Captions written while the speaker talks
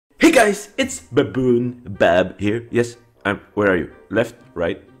guys, it's Baboon Bab here. Yes, where are you? Left,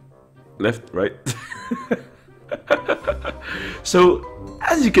 right, left, right. So,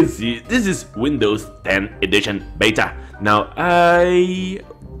 as you can see, this is Windows 10 Edition Beta. Now, I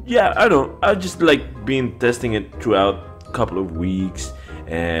don't know, I've just like been testing it throughout a couple of weeks,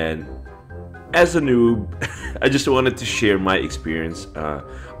 and as a noob, I just wanted to share my experience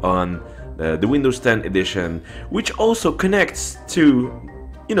on the Windows 10 Edition, which also connects to,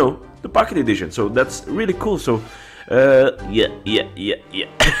 you know, the Pocket Edition. So that's really cool. So, yeah.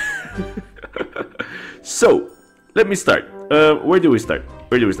 So, let me start. Where do we start?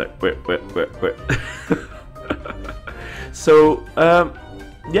 Where? So,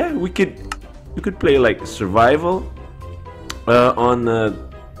 yeah, we could play like survival on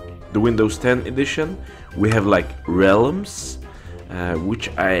the Windows 10 Edition. We have like Realms,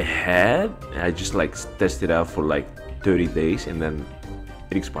 which I just like tested out for like 30 days and then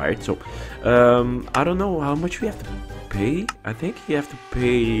it expired. So I don't know how much we have to pay. I think you have to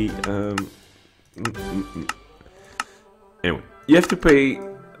pay anyway, you have to pay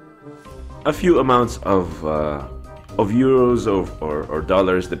a few amounts of euros or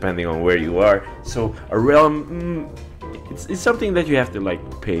dollars depending on where you are. So a realm, it's something that you have to like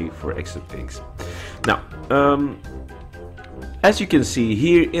pay for extra things. Now, as you can see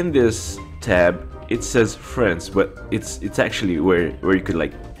here in this tab, it says friends, but it's actually where you could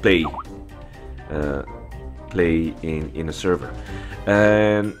like play in a server.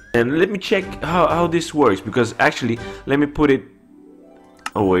 And let me check how this works, because actually, let me put it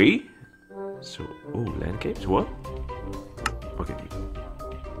away. So, oh, landscapes, what? Okay,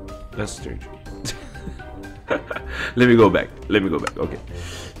 that's strange. Let me go back. Okay.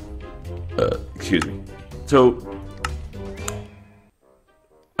 Excuse me. So,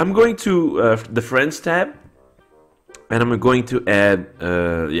 I'm going to the Friends tab, and I'm going to add,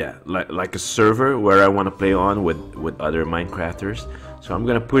 like a server where I want to play on with other Minecrafters. So I'm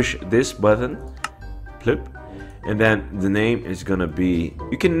gonna push this button, flip, and then the name is gonna be.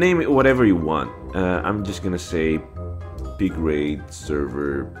 You can name it whatever you want. I'm just gonna say Big Raid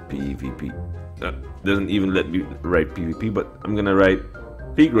Server PvP. Doesn't even let me write PvP, but I'm gonna write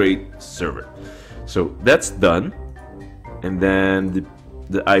Big Raid Server. So that's done, and then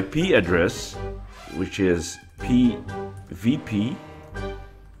the IP address, which is pvp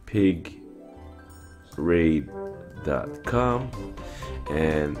pigraid.com,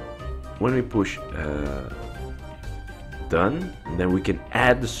 and when we push done, then we can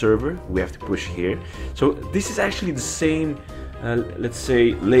add the server. We have to push here. So this is actually the same let's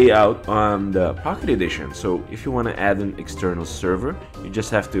say layout on the Pocket Edition. So if you want to add an external server, you just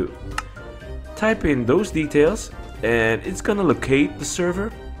have to type in those details and it's gonna locate the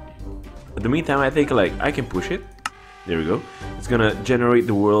server. In the meantime, I think like I can push it. There we go. It's gonna generate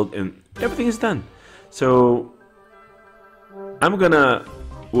the world and everything is done. So I'm gonna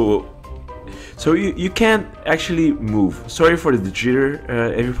whoa. So you can't actually move. Sorry for the jitter,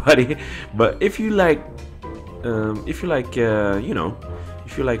 everybody. But if you like you know,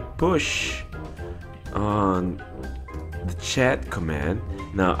 if you like push on the chat command.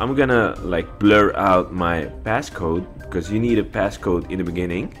 Now I'm gonna like blur out my passcode, because you need a passcode in the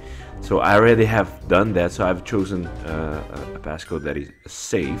beginning. So I already have done that. So I've chosen a passcode that is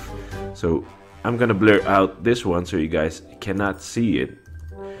safe. So I'm gonna blur out this one so you guys cannot see it,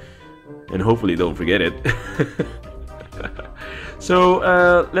 and hopefully don't forget it. So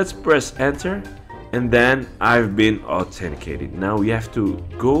let's press enter, and then I've been authenticated. Now we have to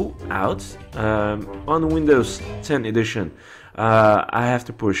go out on Windows 10 Edition. I have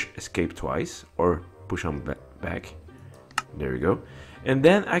to push escape twice or push on back. There we go, and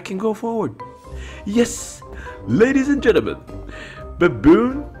then I can go forward. Yes, ladies and gentlemen,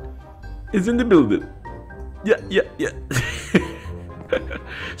 Baboon is in the building. Yeah.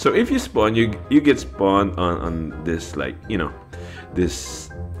 So if you spawn, you get spawned on this, like, you know, this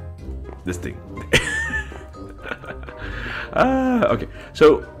thing. Okay.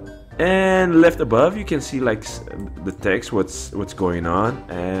 So, and left above you can see like the text, what's going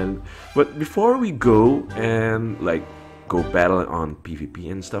on. But before we go and like go battle on PvP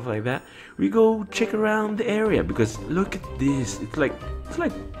and stuff like that, we go check around the area, because look at this. It's like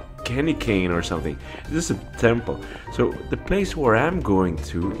candy cane or something. This is a temple. So the place where I'm going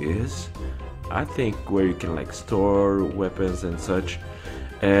to is, I think, where you can like store weapons and such.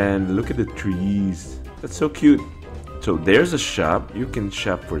 And look at the trees. That's so cute. So there's a shop. You can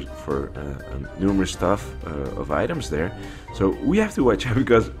shop for numerous stuff of items there. So we have to watch out,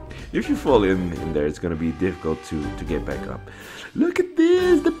 because if you fall in there, it's gonna be difficult to get back up. Look at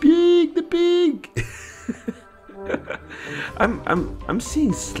this, the pig. I'm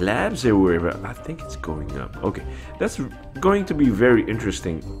seeing slabs everywhere, but I think it's going up. Okay, that's going to be very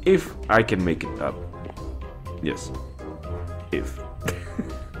interesting if I can make it up. Yes, if.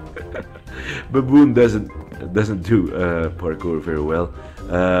 Baboon doesn't do parkour very well,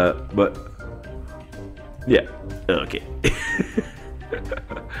 but yeah, okay.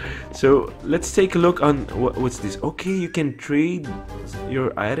 So let's take a look on what's this. Okay, you can trade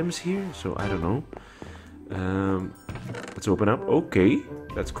your items here. So I don't know. Let's open up. Okay,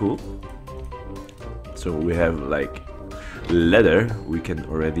 that's cool. So we have like leather we can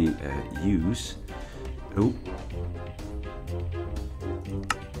already use. Oh,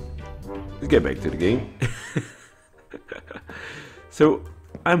 let's get back to the game. So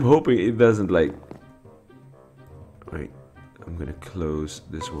I'm hoping it doesn't like. Wait, I'm gonna close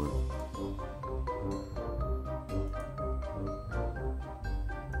this one.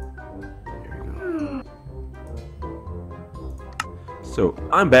 So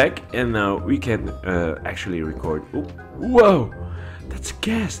I'm back, and now we can actually record. Oh, whoa, that's a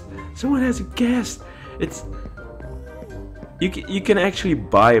guest. Someone has a guest. It's you can actually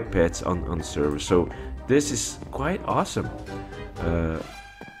buy pets on the server. So this is quite awesome.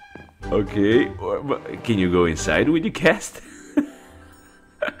 Okay, can you go inside with your guest?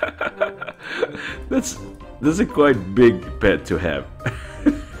 That's a quite big pet to have.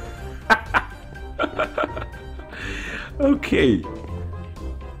 Okay.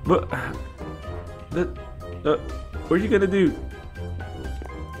 But what are you gonna do?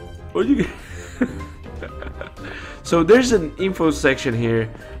 What are you So there's an info section here,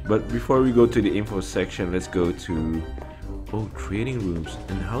 but before we go to the info section, let's go to trading rooms.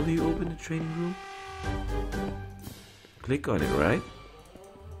 And how do you open the trading room? Click on it, right?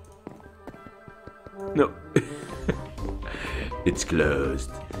 No. It's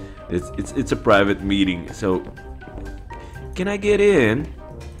closed. It's a private meeting. So can I get in?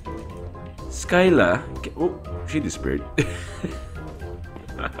 Skyla. Oh, she disappeared.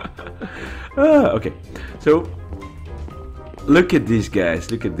 Okay, so look at these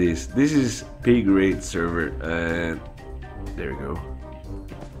guys. Look at this. This is pig raid server, and there we go.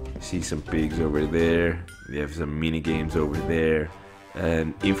 See some pigs over there. We have some mini games over there,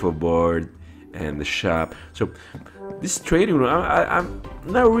 an info board, and the shop. So this trading room, I'm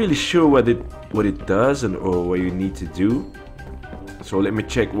not really sure what it does or what you need to do. So let me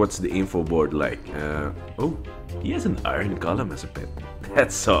check what's the info board like. Oh, he has an iron golem as a pet.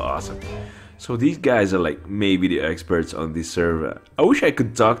 That's so awesome. So these guys are like maybe the experts on this server. I wish I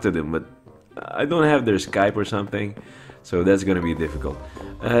could talk to them, but I don't have their Skype or something. So that's gonna be difficult.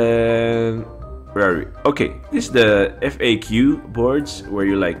 Where are we? Okay, this is the FAQ boards where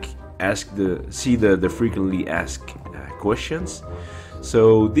you like see the frequently asked questions.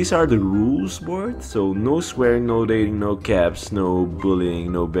 So these are the rules board. So no swearing, no dating, no caps, no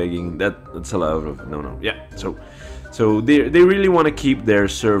bullying, no begging. That's a lot of no. Yeah. So they really want to keep their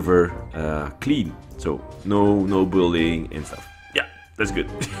server clean. So no bullying and stuff. Yeah, that's good.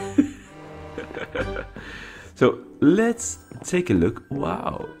 So let's take a look.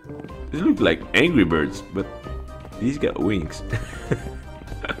 Wow, these look like Angry Birds, but these got wings.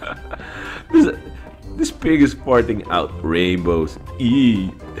 This pig is farting out rainbows.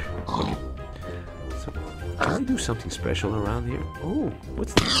 Eee. Okay. So, can I do something special around here? Oh,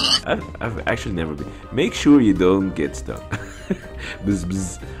 what's this? I've actually never been. Make sure you don't get stuck. Bzz,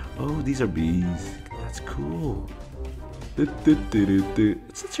 bzz. Oh, these are bees. That's cool.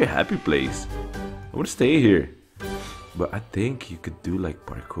 It's such a happy place. I want to stay here. But I think you could do like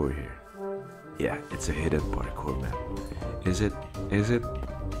parkour here. Yeah, it's a hidden parkour map. Is it? Is it?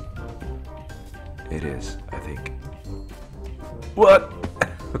 It is, I think. What?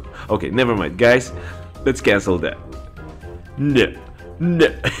 Okay, never mind, guys. Let's cancel that. No.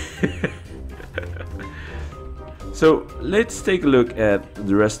 So let's take a look at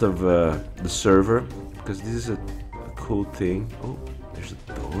the rest of the server, because this is a cool thing. Oh, there's a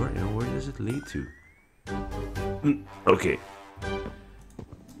door, and where does it lead to? Okay.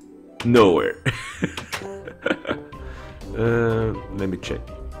 Nowhere. Let me check.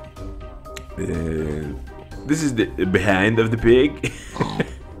 This is the behind of the pig.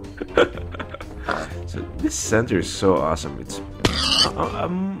 So this center is so awesome.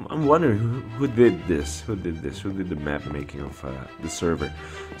 I'm wondering who did this. Who did the map making of the server?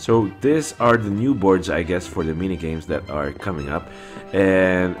 So these are the new boards, I guess, for the mini games that are coming up.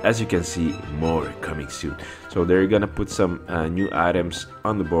 And as you can see, more coming soon. So they're gonna put some new items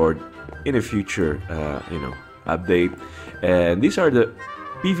on the board in a future, update. And these are the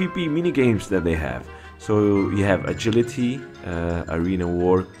PvP mini games that they have. So you have agility, arena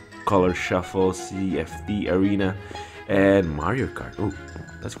war, Color Shuffle, CFD Arena, and Mario Kart. Oh,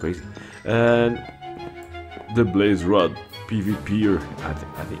 that's crazy. And the Blaze Rod PvPer. I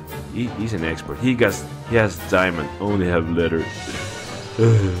think he's an expert. He has diamond. Only have letters.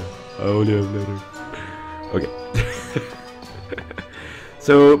 I only have letters. Okay.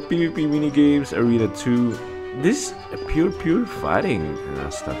 So PvP mini games, Arena 2. This pure fighting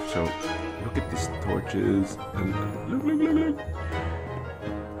stuff. So look at these torches. Look.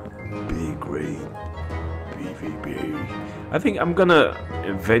 Big raid. PvP. I think I'm gonna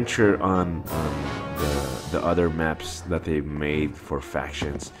venture on the other maps that they made for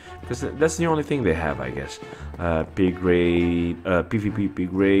factions, because that's the only thing they have, I guess. Pig raid, PvP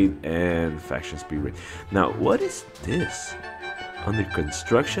pig raid, and factions pig raid. Now, what is this? Under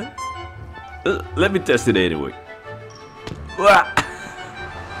construction? Let me test it anyway.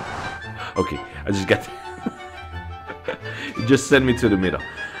 Okay, I just got. It just sent me to the middle.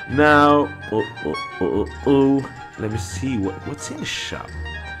 Now, let me see what's in the shop.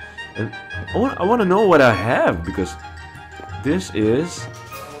 And I want to know what I have, because this is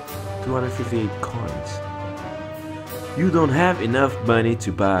 258 coins. You don't have enough money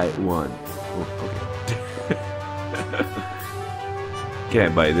to buy one. Oh, okay.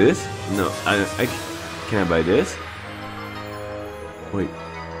 Can I buy this? No, can I buy this? Wait.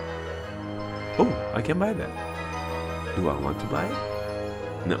 Oh, I can buy that. Do I want to buy it?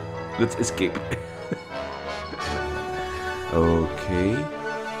 No. Let's escape. Okay.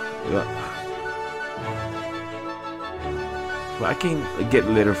 Well, I can get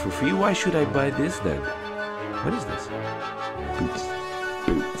leather for free. Why should I buy this then? What is this? Boots.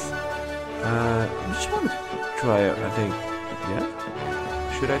 I just want to try out. I think. Yeah.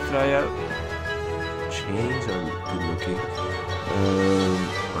 Should I try out? Chains are good looking.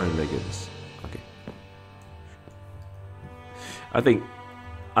 Like this. Okay.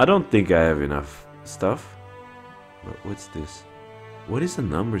 I don't think I have enough stuff. But what's this? What is the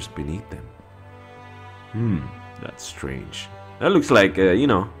numbers beneath them? That's strange. That looks like, you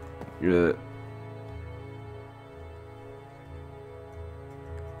know,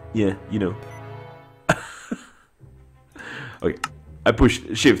 yeah, you know. Okay, I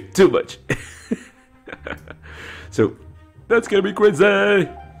pushed shift too much. So, that's gonna be crazy.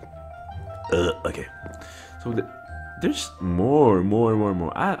 Okay, so there's more.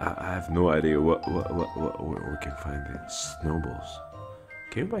 I have no idea where we can find the snowballs.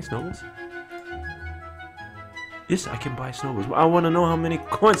 Can you buy snowballs? Yes, I can buy snowballs. I want to know how many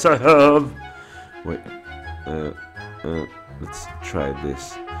coins I have. Wait, let's try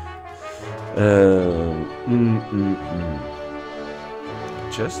this.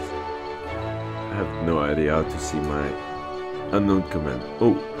 Just, I have no idea how to see my unknown command.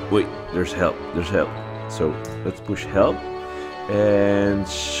 Oh, wait, there's help. So let's push help and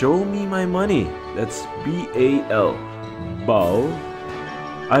show me my money. That's BAL. Bow.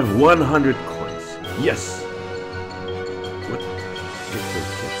 I have 100 coins. Yes. What?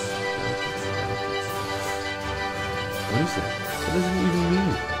 What is that? What does it even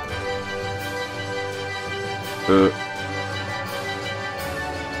mean?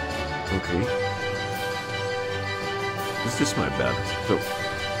 Okay. This is my balance. So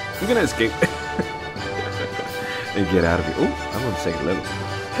I'm gonna escape and get out of here. Oh, I'm on the second level.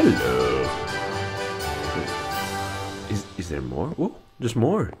 Hello. Is there more? Oh, there's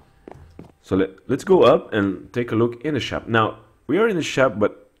more. So let's go up and take a look in the shop. Now, we are in the shop,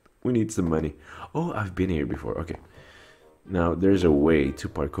 but we need some money. Oh, I've been here before. Okay. Now, there's a way to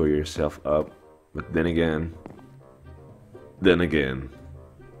parkour yourself up. But then again.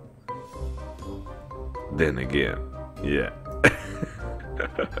 Yeah.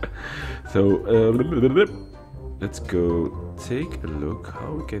 So, let's go take a look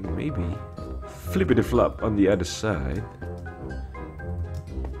how we can maybe flippity flop on the other side.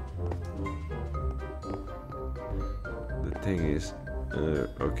 The thing is,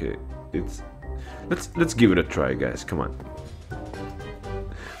 okay, let's give it a try, guys. Come on.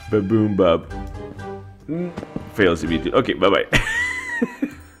 Baboon Bob. Fails immediately. Okay, bye-bye.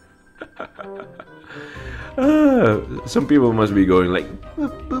 Some people must be going like,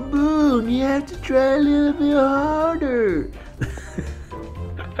 Baboon, you have to try a little bit harder.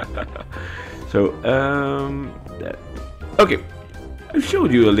 So, okay, I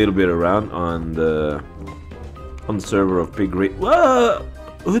showed you a little bit around on the server of Pig Raid. Whoa!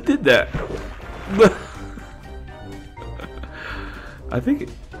 Who did that? I think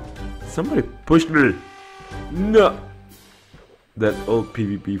somebody pushed me. No, that old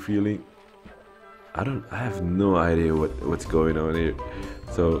PvP feeling. I have no idea what's going on here.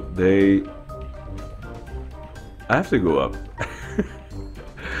 So I have to go up.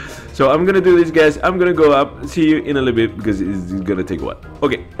 So I'm gonna do this, guys. I'm gonna go up. See you in a little bit because it's gonna take a while.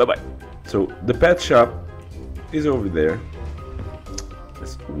 Okay, bye bye. So the pet shop is over there.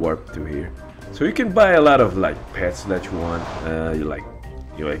 Let's warp to here. So you can buy a lot of like pets that you want.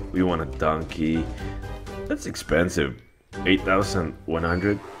 You want a donkey. That's expensive.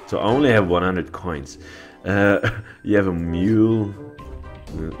 8,100. So I only have 100 coins. You have a mule,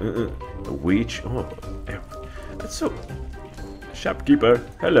 a witch. Oh, that's so. Shopkeeper,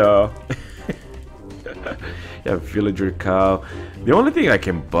 hello. You have villager cow. The only thing I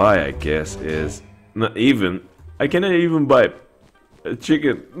can buy, I guess, is not even. I cannot even buy a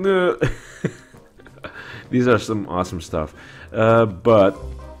chicken. No. These are some awesome stuff, but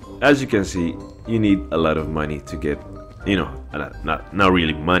as you can see, you need a lot of money to get. You know, not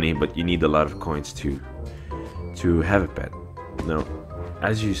really money, but you need a lot of coins to have a pet. Now,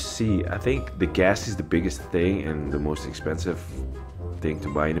 as you see, I think the gas is the biggest thing and the most expensive thing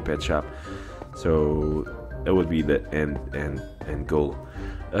to buy in a pet shop. So that would be the end goal.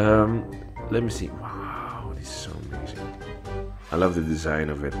 Let me see. Wow, this is so amazing. I love the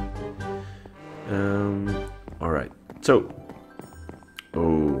design of it. All right. So,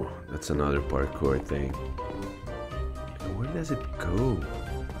 oh, that's another parkour thing. Where does it go?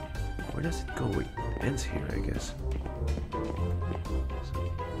 Where does it go? Wait, it ends here, I guess.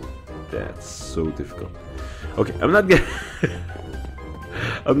 That's so difficult. Okay, I'm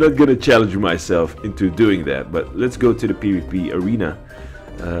not gonna challenge myself into doing that, but let's go to the PvP arena,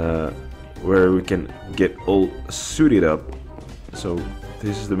 where we can get all suited up. So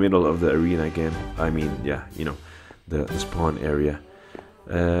this is the middle of the arena again. I mean, yeah, you know, the spawn area.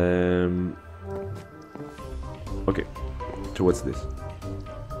 Okay, so what's this?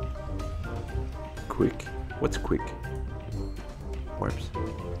 Quick. What's quick? Warps.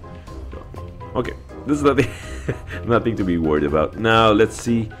 Okay, this is nothing, nothing to be worried about. Now let's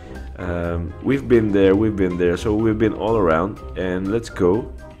see. We've been there, so we've been all around, and let's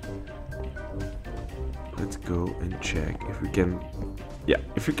go. Let's go and check if we can. Yeah,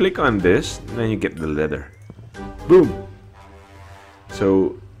 if you click on this, then you get the leather. Boom.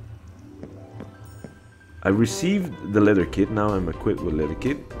 So I received the leather kit. Now I'm equipped with leather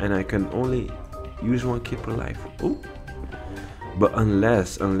kit, and I can only use one kit per life. Oh. But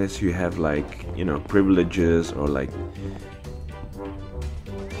unless you have, like, you know, privileges, or like,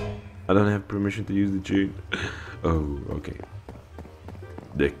 I don't have permission to use the chain. Oh, okay.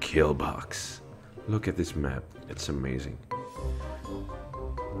 The kill box. Look at this map. It's amazing.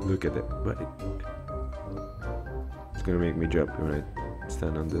 Look at it. But it's gonna make me jump when I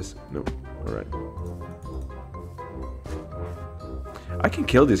stand on this. No. All right. I can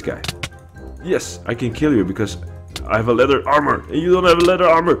kill this guy. Yes, I can kill you because I have a leather armor, and you don't have a leather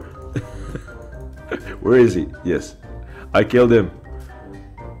armor. Where is he? Yes, I killed him.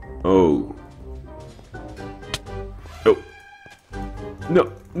 Oh. Oh.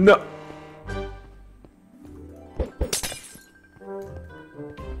 No, no.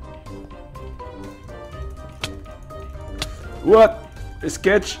 What?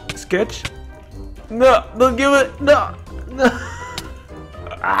 Sketch? Sketch? No, don't give it. No, no.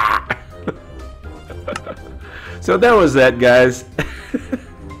 Ah. So that was that, guys.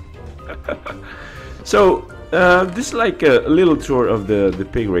 So this is like a little tour of the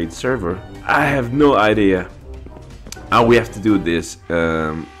pig raid server. I have no idea how we have to do this.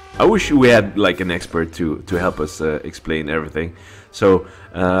 I wish we had like an expert to help us explain everything. So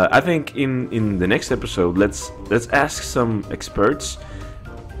I think in the next episode, let's ask some experts.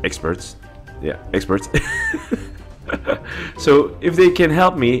 Yeah, experts. So if they can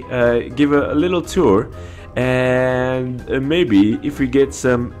help me give a little tour. And maybe if we get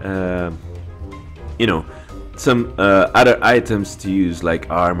some, you know, some other items to use, like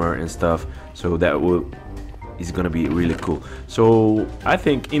armor and stuff, so that is gonna be really cool. So I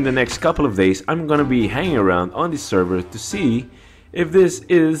think in the next couple of days I'm gonna be hanging around on this server to see if this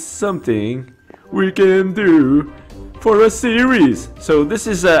is something we can do for a series. So this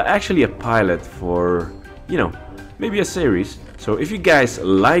is actually a pilot for, you know, maybe a series. So if you guys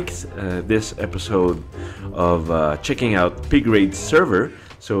liked this episode of checking out Pig Raid server,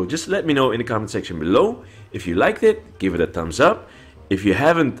 so just let me know in the comment section below. If you liked it, give it a thumbs up. If you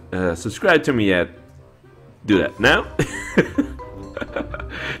haven't subscribed to me yet, do that now.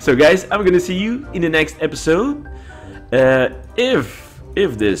 So guys, I'm gonna see you in the next episode.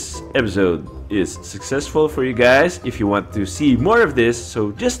 If this episode is successful for you guys, if you want to see more of this,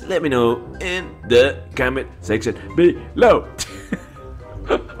 so just let me know in the comment section below.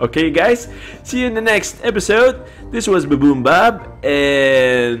 Okay guys, see you in the next episode. This was Baboon Bob,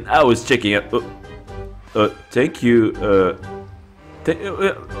 and I was checking out. Thank you.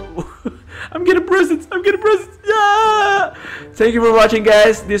 I'm getting presents. I'm getting presents. Yeah. Thank you for watching,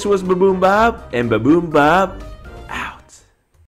 guys. This was Baboon Bob and Baboon Bob